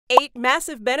8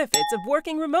 massive benefits of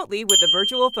working remotely with a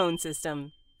virtual phone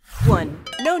system. 1.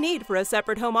 No need for a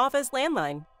separate home office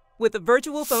landline. With a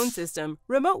virtual phone system,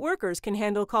 remote workers can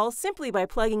handle calls simply by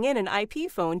plugging in an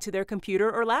IP phone to their computer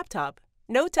or laptop.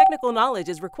 No technical knowledge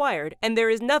is required, and there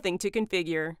is nothing to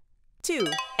configure. 2.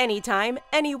 Anytime,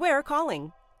 anywhere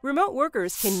calling. Remote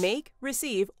workers can make,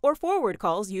 receive, or forward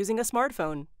calls using a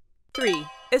smartphone. 3.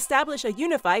 Establish a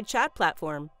unified chat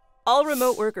platform. All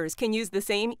remote workers can use the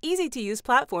same easy-to-use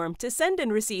platform to send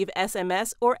and receive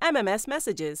SMS or MMS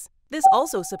messages. This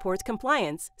also supports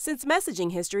compliance, since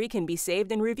messaging history can be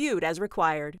saved and reviewed as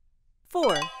required.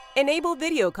 4. Enable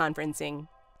video conferencing.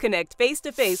 Connect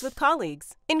face-to-face with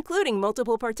colleagues, including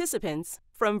multiple participants,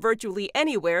 from virtually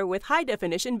anywhere with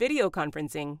high-definition video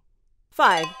conferencing.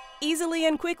 5. Easily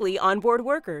and quickly onboard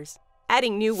workers.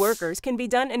 Adding new workers can be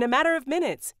done in a matter of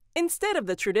minutes, instead of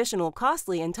the traditional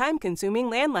costly and time-consuming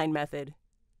landline method.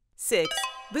 6.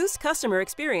 Boost customer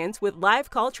experience with live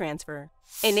call transfer.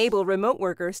 Enable remote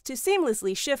workers to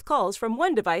seamlessly shift calls from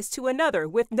one device to another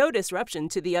with no disruption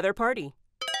to the other party.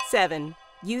 7.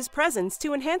 Use Presence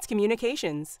to enhance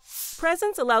communications.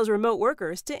 Presence allows remote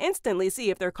workers to instantly see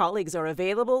if their colleagues are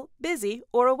available, busy,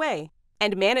 or away.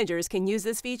 And managers can use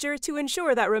this feature to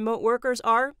ensure that remote workers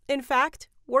are, in fact,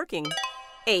 working.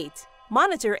 8.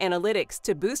 Monitor analytics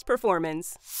to boost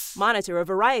performance. Monitor a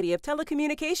variety of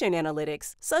telecommunication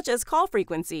analytics, such as call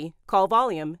frequency, call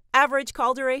volume, average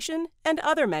call duration, and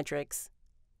other metrics.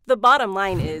 The bottom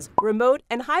line is, remote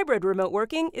and hybrid remote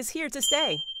working is here to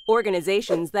stay.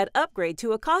 Organizations that upgrade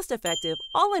to a cost-effective,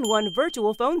 all-in-one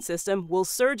virtual phone system will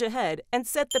surge ahead and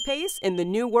set the pace in the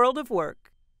new world of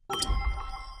work.